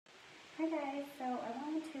guys, so I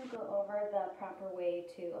wanted to go over the proper way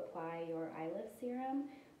to apply your eye lift serum.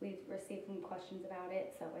 We've received some questions about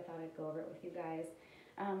it, so I thought I'd go over it with you guys.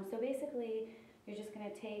 So basically, you're just going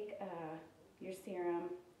to take your serum,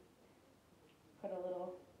 put a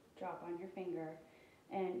little drop on your finger,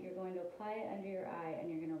 and you're going to apply it under your eye and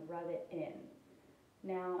you're going to rub it in.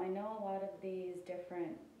 Now, I know a lot of these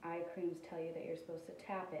different eye creams tell you that you're supposed to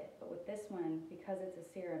tap it, but with this one, because it's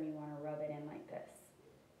a serum, you want to rub it in like this.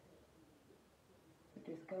 So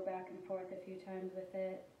just go back and forth a few times with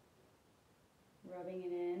it, rubbing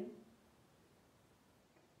it in.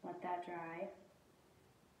 Let that dry,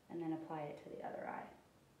 and then apply it to the other eye.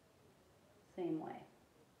 Same way.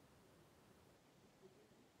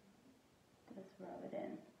 Just rub it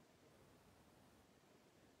in.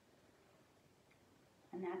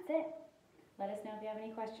 And that's it. Let us know if you have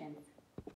any questions.